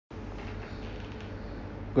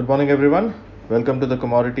Good morning, everyone. Welcome to the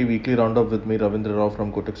Commodity Weekly Roundup with me, Ravindra Rao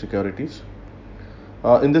from Kotak Securities.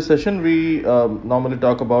 In this session, we normally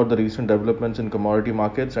talk about the recent developments in commodity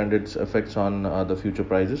markets and its effects on the future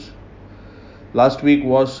prices. Last week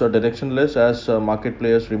was directionless as market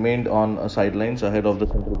players remained on sidelines ahead of the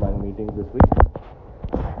central bank meetings this week.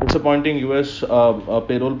 Disappointing US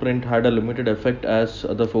payroll print had a limited effect as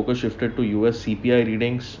the focus shifted to US CPI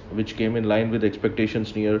readings, which came in line with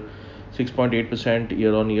expectations near 6.8%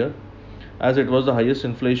 year on year. As it was the highest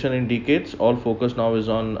inflation in decades, all focus now is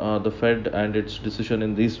on the Fed and its decision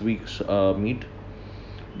in this week's meet.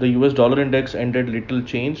 The US dollar index ended little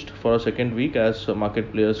changed for a second week as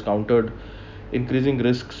market players countered increasing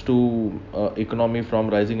risks to economy from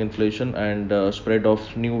rising inflation and spread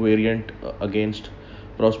of new variant against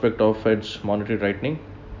prospect of Fed's monetary tightening.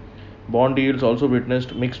 Bond yields also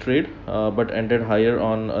witnessed mixed trade but ended higher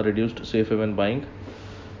on reduced safe haven buying.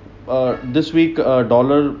 This week,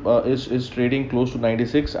 dollar is trading close to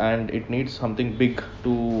 96, and it needs something big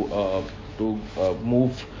to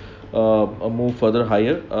move further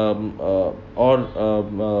higher or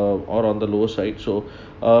on the lower side. So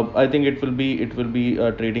I think it will be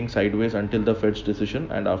trading sideways until the Fed's decision,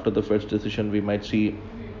 and after the Fed's decision, we might see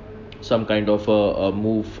some kind of a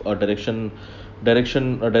move, a directional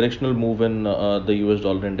move in the US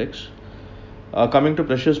dollar index. Coming to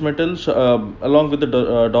precious metals, along with the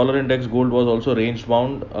dollar index, gold was also range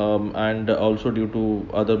bound and also due to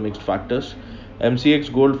other mixed factors.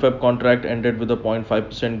 MCX gold Feb contract ended with a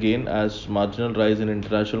 0.5% gain as marginal rise in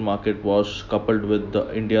international market was coupled with the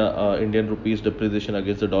Indian rupees depreciation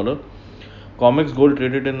against the dollar. COMEX gold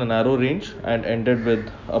traded in a narrow range and ended with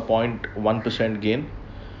a 0.1% gain.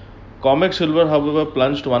 COMEX silver, however,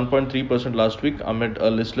 plunged 1.3% last week amid a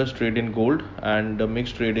listless trade in gold and a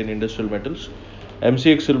mixed trade in industrial metals.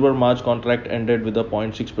 MCX silver March contract ended with a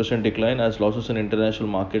 0.6% decline as losses in international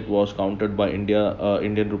market was countered by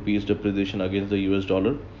Indian rupees depreciation against the US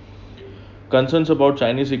dollar. Concerns about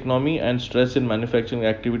Chinese economy and stress in manufacturing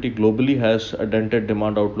activity globally has dented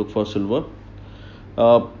demand outlook for silver.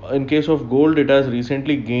 In case of gold, it has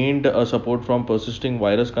recently gained support from persisting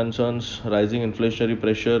virus concerns, rising inflationary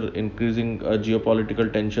pressure, increasing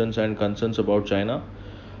geopolitical tensions, and concerns about China.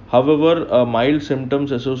 However, mild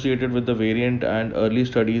symptoms associated with the variant and early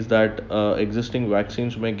studies that existing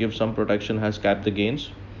vaccines may give some protection has capped the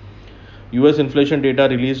gains. US inflation data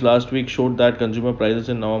released last week showed that consumer prices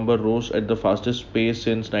in November rose at the fastest pace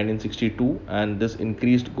since 1962, and this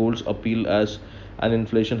increased gold's appeal as an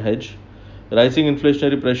inflation hedge. Rising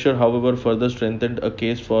inflationary pressure, however, further strengthened a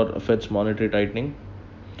case for Fed's monetary tightening.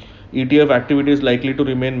 ETF activity is likely to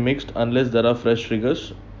remain mixed unless there are fresh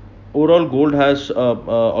triggers. Overall, gold has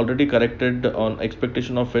already corrected on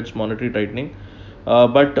expectation of Fed's monetary tightening,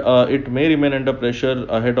 but it may remain under pressure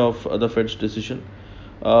ahead of the Fed's decision.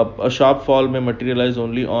 A sharp fall may materialize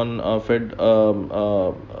only on Fed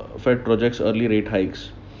projects early rate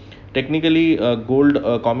hikes. Technically,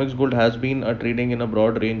 COMEX gold has been trading in a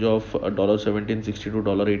broad range of $1760 to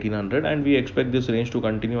 $1800, and we expect this range to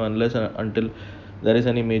continue unless until there is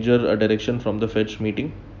any major direction from the Fed's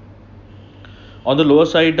meeting. On the lower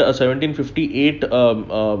side, 1758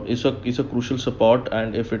 is a crucial support,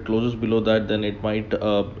 and if it closes below that, then it might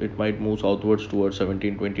move southwards towards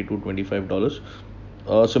 1720 to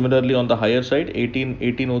 $25. Similarly, on the higher side,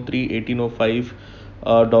 1803, 1805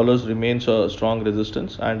 dollars remains a strong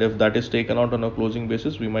resistance, and if that is taken out on a closing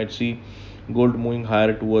basis, we might see gold moving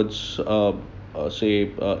higher towards say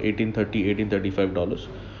 1830, $1835.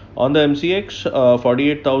 On the MCX,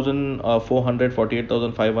 48,400,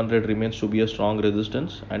 48,500 remains to be a strong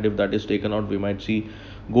resistance, and if that is taken out, we might see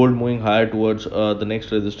gold moving higher towards the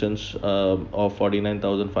next resistance of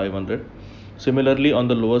 49,500. Similarly, on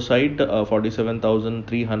the lower side,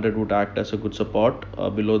 47,300 would act as a good support.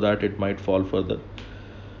 Below that, it might fall further.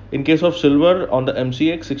 In case of silver, on the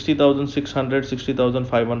MCX, 60,600,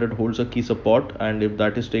 60,500 holds a key support, and if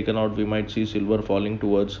that is taken out, we might see silver falling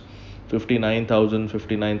towards 59,000,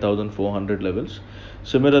 59,400 levels.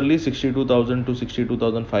 Similarly, 62,000 to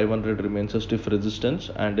 62,500 remains a stiff resistance,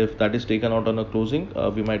 and if that is taken out on a closing,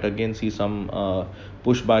 we might again see some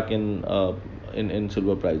pushback in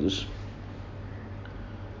silver prices.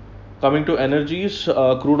 Coming to energies,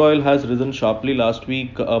 crude oil has risen sharply last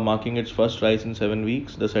week, marking its first rise in 7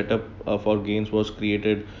 weeks. The setup for gains was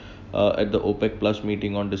created at the OPEC Plus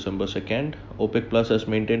meeting on December 2nd. OPEC Plus has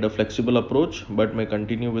maintained a flexible approach but may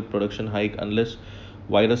continue with production hike unless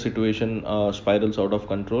virus situation spirals out of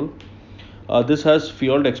control. This has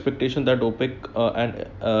fueled expectation that OPEC and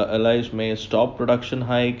allies may stop production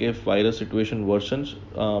hike if virus situation worsens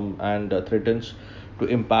and threatens to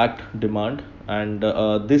impact demand, and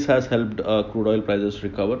this has helped crude oil prices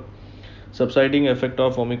recover. Subsiding effect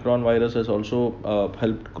of Omicron virus has also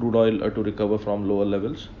helped crude oil to recover from lower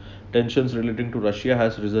levels. Tensions relating to Russia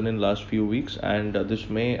has risen in last few weeks, and this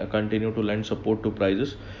may continue to lend support to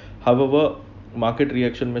prices. However, market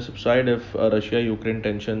reaction may subside if Russia-Ukraine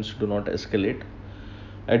tensions do not escalate.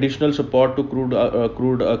 Additional support to crude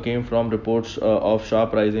came from reports of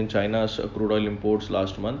sharp rise in China's crude oil imports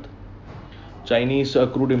last month. Chinese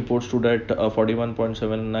crude imports stood at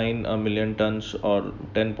 41.79 million tons or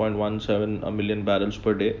 10.17 million barrels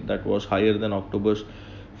per day. That was higher than October's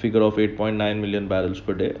figure of 8.9 million barrels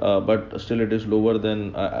per day, but still it is lower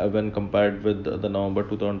than when compared with the November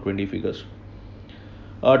 2020 figures.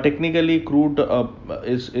 Technically, crude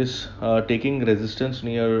is taking resistance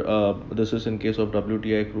near. This is in case of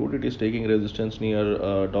WTI crude. It is taking resistance near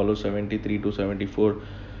 $73 to 74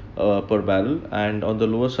 per barrel, and on the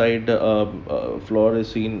lower side, floor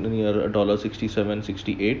is seen near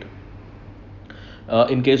 $67.68.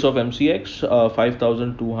 In case of MCX,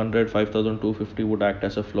 5,200 would act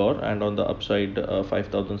as a floor, and on the upside,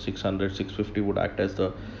 5,600 would act as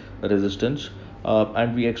the resistance.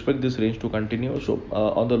 And we expect this range to continue. So,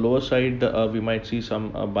 on the lower side, we might see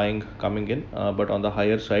some buying coming in, but on the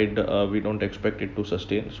higher side, we don't expect it to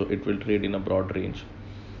sustain. So, it will trade in a broad range.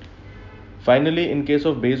 Finally, in case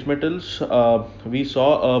of base metals, we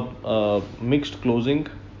saw a mixed closing.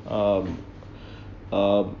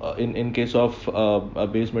 In case of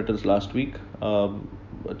base metals last week,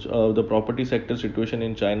 the property sector situation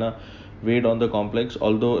in China weighed on the complex,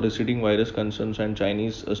 although receding virus concerns and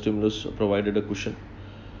Chinese stimulus provided a cushion.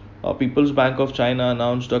 People's Bank of China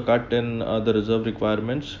announced a cut in the reserve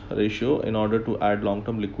requirements ratio in order to add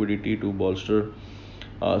long-term liquidity to bolster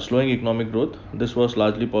slowing economic growth. This was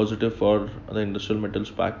largely positive for the industrial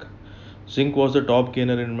metals pack. Zinc was the top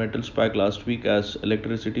gainer in metals pack last week as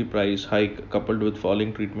electricity price hike coupled with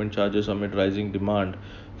falling treatment charges amid rising demand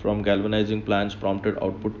from galvanizing plants prompted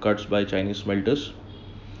output cuts by Chinese smelters.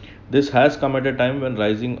 This has come at a time when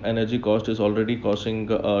rising energy cost is already causing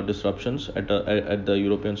disruptions at the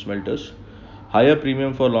European smelters. Higher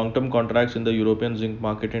premium for long-term contracts in the European zinc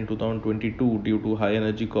market in 2022 due to high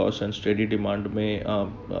energy costs and steady demand may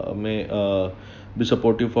be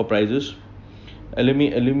supportive for prices.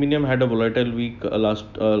 Aluminium had a volatile week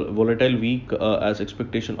as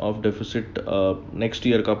expectation of deficit next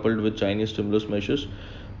year coupled with Chinese stimulus measures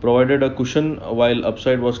provided a cushion while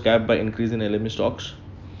upside was capped by increase in LME stocks.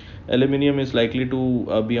 Aluminium is likely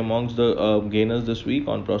to be amongst the gainers this week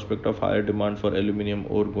on prospect of higher demand for aluminium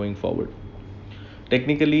ore going forward.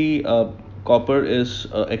 Technically, copper is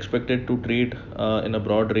expected to trade in a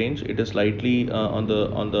broad range. It is slightly on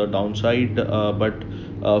the downside, but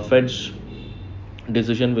Fed's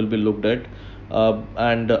decision will be looked at.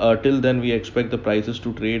 And till then, we expect the prices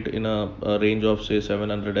to trade in a range of say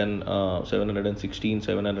 716,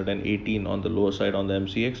 718 on the lower side on the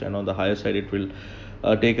MCX, and on the higher side, it will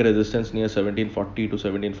take a resistance near 1740 to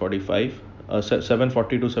 1745,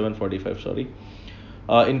 740 to 745. Sorry.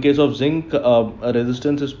 In case of zinc, a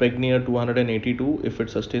resistance is pegged near 282. If it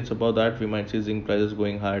sustains above that, we might see zinc prices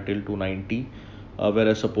going higher till 290,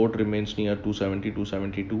 whereas support remains near 270,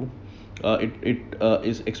 272. It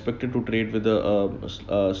is expected to trade with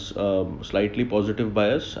a slightly positive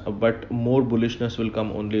bias, but more bullishness will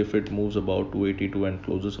come only if it moves about 282 and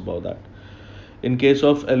closes above that. In case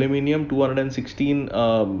of aluminium, 216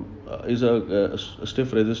 is a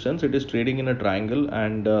stiff resistance. It is trading in a triangle,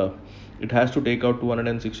 and it has to take out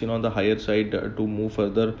 216 on the higher side to move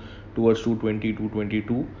further towards 220,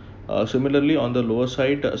 222. Similarly, on the lower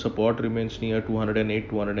side, support remains near 208,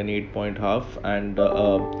 208 point half, and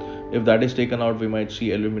if that is taken out, we might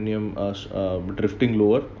see aluminium drifting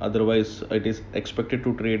lower. Otherwise, it is expected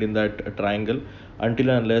to trade in that triangle until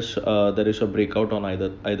and unless there is a breakout on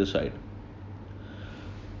either side.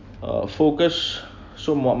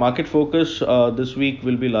 Market focus this week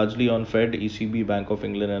will be largely on Fed, ECB, Bank of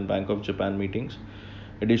England, and Bank of Japan meetings.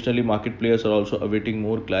 Additionally, market players are also awaiting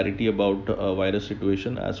more clarity about virus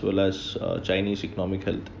situation as well as Chinese economic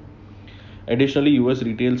health. Additionally, US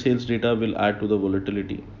retail sales data will add to the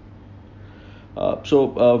volatility.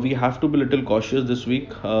 We have to be a little cautious this week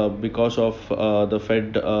because of the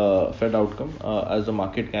Fed outcome, as the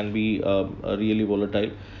market can be really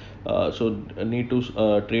volatile. So need to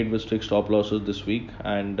trade with strict stop losses this week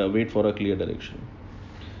and wait for a clear direction.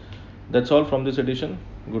 That's all from this edition.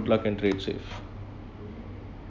 Good luck and trade safe.